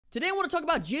Today I want to talk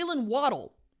about Jaylen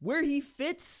Waddle, where he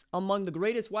fits among the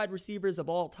greatest wide receivers of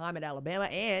all time at Alabama,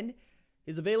 and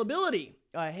his availability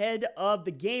ahead of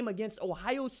the game against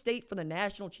Ohio State for the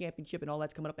national championship, and all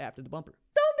that's coming up after the bumper.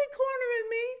 Don't be cornering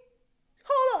me.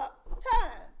 Hold up.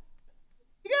 Time.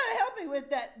 You gotta help me with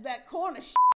that corner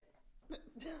shit.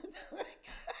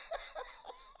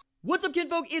 What's up,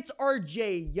 kinfolk? It's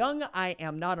RJ Young. I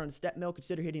am not on a step mill.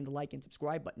 Consider hitting the like and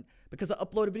subscribe button because I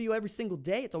upload a video every single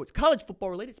day. It's always college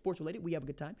football related, sports related. We have a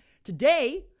good time.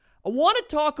 Today, I want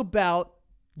to talk about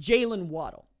Jaylen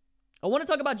Waddle. I want to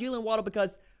talk about Jaylen Waddle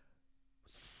because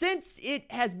since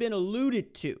it has been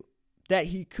alluded to that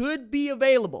he could be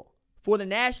available for the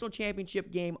national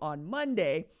championship game on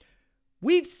Monday,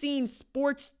 we've seen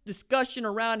sports discussion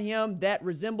around him that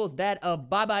resembles that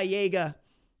of Baba Yaga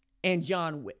and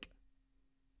John Wick.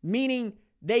 Meaning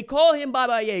they call him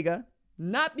Baba Yaga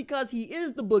not because he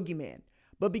is the boogeyman,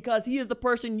 but because he is the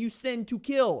person you send to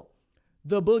kill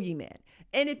the boogeyman.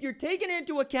 And if you're taking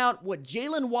into account what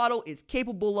Jaylen Waddle is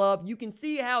capable of, you can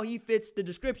see how he fits the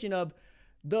description of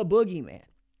the boogeyman,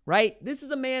 right? This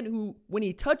is a man who, when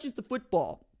he touches the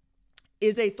football,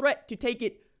 is a threat to take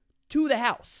it to the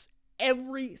house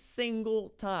every single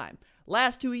time.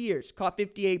 Last 2 years, caught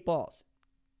 58 balls,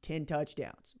 10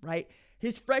 touchdowns, right?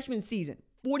 His freshman season,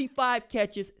 45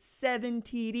 catches, 7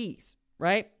 TDs,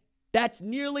 right? That's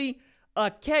nearly a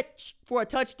catch for a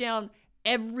touchdown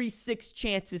every 6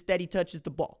 chances that he touches the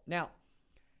ball. Now,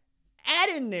 add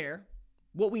in there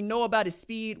what we know about his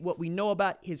speed, what we know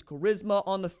about his charisma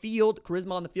on the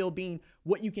field being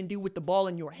what you can do with the ball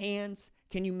in your hands.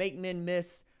 Can you make men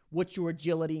miss? What's your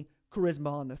agility,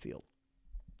 charisma on the field?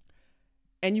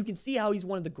 And you can see how he's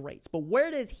one of the greats. But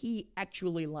where does he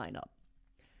actually line up?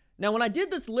 Now, when I did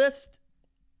this list,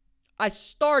 I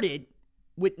started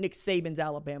with Nick Saban's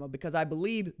Alabama because I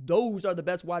believe those are the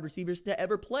best wide receivers to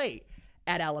ever play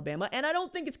at Alabama, and I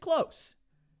don't think it's close.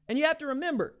 And you have to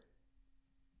remember,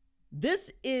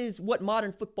 this is what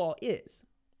modern football is.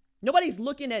 Nobody's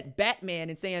looking at Batman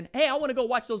and saying, hey, I want to go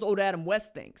watch those old Adam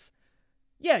West things.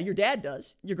 Yeah, your dad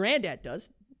does. Your granddad does,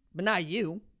 but not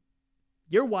you.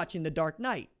 You're watching The Dark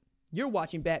Knight. You're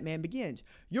watching Batman Begins.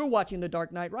 You're watching The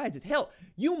Dark Knight Rises. Hell,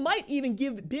 you might even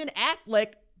give Ben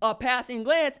Affleck a passing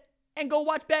glance and go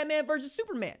watch Batman versus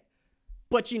Superman.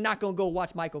 But you're not going to go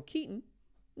watch Michael Keaton.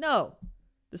 No,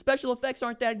 the special effects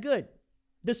aren't that good.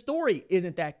 The story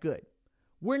isn't that good.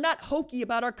 We're not hokey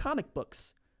about our comic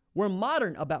books. We're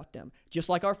modern about them, just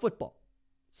like our football.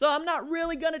 So I'm not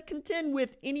really going to contend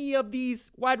with any of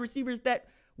these wide receivers that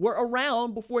were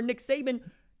around before Nick Saban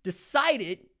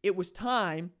decided it was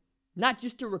time not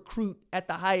just to recruit at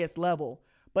the highest level,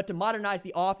 but to modernize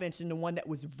the offense into one that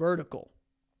was vertical.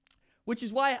 Which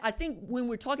is why I think when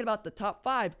we're talking about the top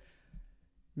 5,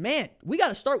 man, we got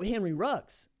to start with Henry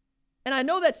Ruggs. And I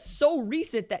know that's so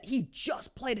recent that he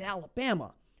just played at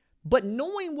Alabama. But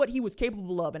knowing what he was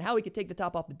capable of and how he could take the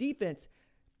top off the defense,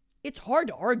 it's hard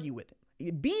to argue with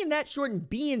him. Being that short and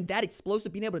being that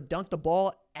explosive, being able to dunk the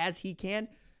ball as he can,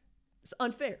 it's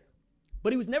unfair.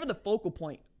 But he was never the focal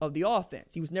point of the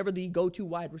offense. He was never the go-to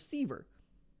wide receiver.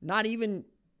 Not even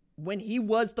when he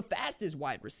was the fastest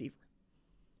wide receiver.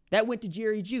 That went to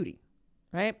Jerry Jeudy,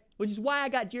 right? Which is why I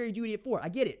got Jerry Jeudy at 4. I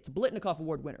get it. It's a Biletnikoff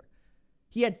Award winner.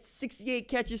 He had 68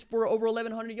 catches for over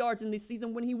 1,100 yards in the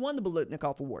season when he won the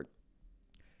Biletnikoff Award.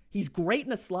 He's great in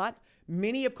the slot.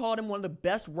 Many have called him one of the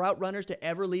best route runners to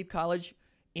ever leave college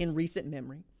in recent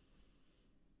memory.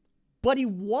 But he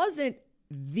wasn't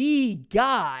the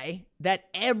guy that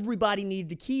everybody needed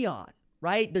to key on,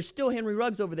 right? There's still Henry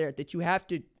Ruggs over there that you have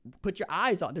to put your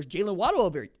eyes on. There's Jaylen Waddle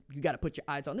over there. You got to put your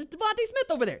eyes on. There's Devontae Smith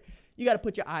over there. You got to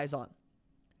put your eyes on.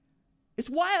 It's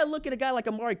why I look at a guy like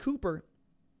Amari Cooper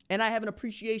and I have an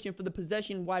appreciation for the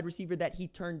possession wide receiver that he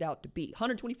turned out to be.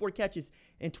 124 catches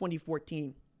in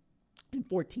 2014 in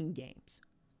 14 games.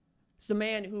 It's a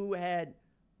man who had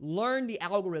learned the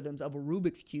algorithms of a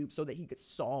Rubik's Cube so that he could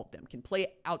solve them, can play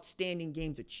outstanding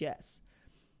games of chess.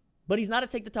 But he's not a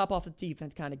take the top off the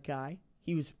defense kind of guy.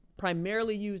 He was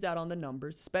primarily used out on the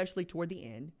numbers, especially toward the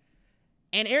end.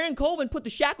 And Aaron Colvin put the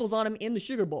shackles on him in the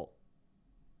Sugar Bowl.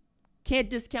 Can't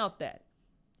discount that.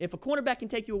 If a cornerback can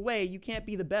take you away, you can't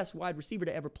be the best wide receiver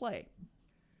to ever play.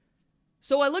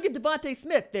 So I look at Devontae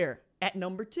Smith there at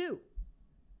number 2.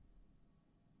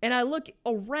 And I look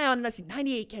around and I see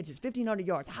 98 catches, 1,500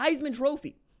 yards, Heisman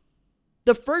Trophy.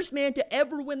 The first man to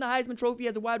ever win the Heisman Trophy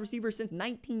as a wide receiver since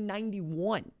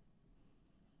 1991.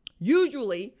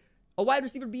 Usually, a wide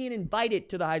receiver being invited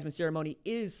to the Heisman ceremony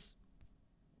is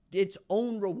its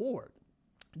own reward.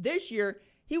 This year,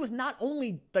 he was not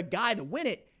only the guy to win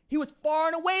it, he was far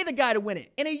and away the guy to win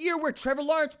it. In a year where Trevor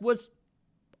Lawrence was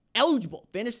eligible,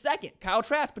 finished second. Kyle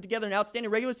Trask put together an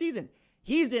outstanding regular season.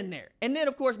 He's in there. And then,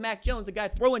 of course, Mac Jones, the guy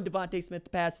throwing Devontae Smith the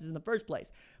passes in the first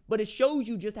place. But it shows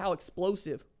you just how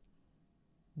explosive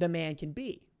the man can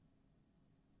be.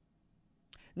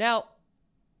 Now,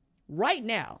 right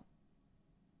now,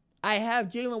 I have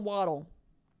Jaylen Waddle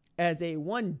as a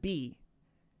 1B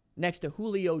next to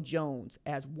Julio Jones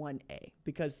as 1A,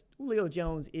 because Julio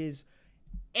Jones is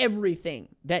everything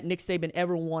that Nick Saban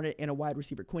ever wanted in a wide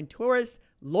receiver. Quintorris,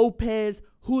 Lopez,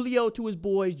 Julio to his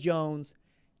boys, Jones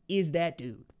is that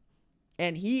dude.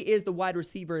 And he is the wide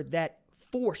receiver that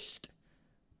forced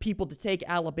people to take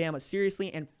Alabama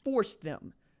seriously and forced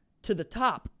them to the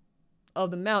top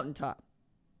of the mountaintop.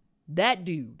 That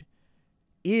dude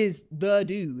is the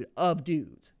dude of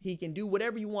dudes. He can do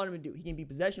whatever you want him to do. He can be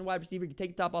possession wide receiver. He can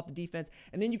take the top off the defense.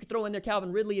 And then you could throw in there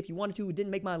Calvin Ridley if you wanted to. It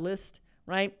didn't make my list,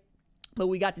 right? But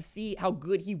we got to see how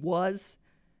good he was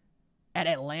at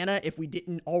Atlanta if we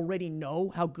didn't already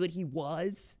know how good he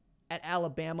was at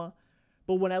Alabama.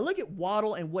 But when I look at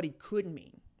Waddle and what he could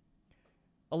mean,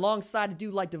 alongside a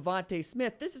dude like Devontae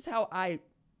Smith, this is how I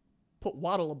put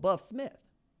Waddle above Smith.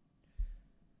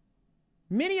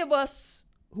 Many of us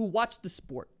who watch the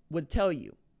sport would tell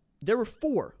you there were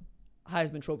 4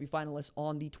 Heisman Trophy finalists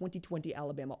on the 2020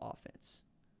 Alabama offense.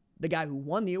 The guy who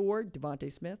won the award,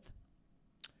 Devontae Smith.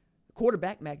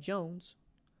 Quarterback, Mac Jones.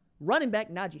 Running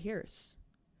back, Najee Harris.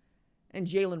 And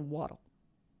Jaylen Waddle.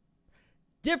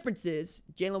 Difference is,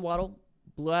 Jaylen Waddle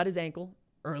blew out his ankle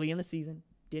early in the season.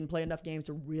 Didn't play enough games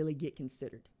to really get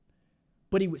considered.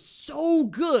 But he was so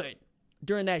good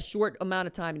during that short amount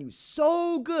of time, and he was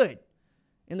so good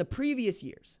in the previous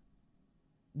years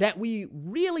that we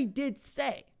really did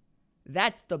say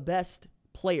that's the best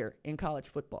player in college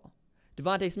football.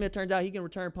 Devontae Smith, turns out he can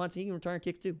return punts and he can return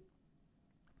kicks too.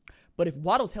 But if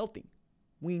Waddle's healthy,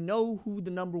 we know who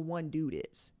the number 1 dude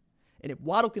is. And if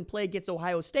Waddle can play against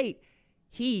Ohio State,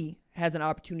 he has an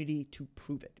opportunity to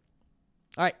prove it.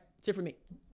 All right, that's it for me.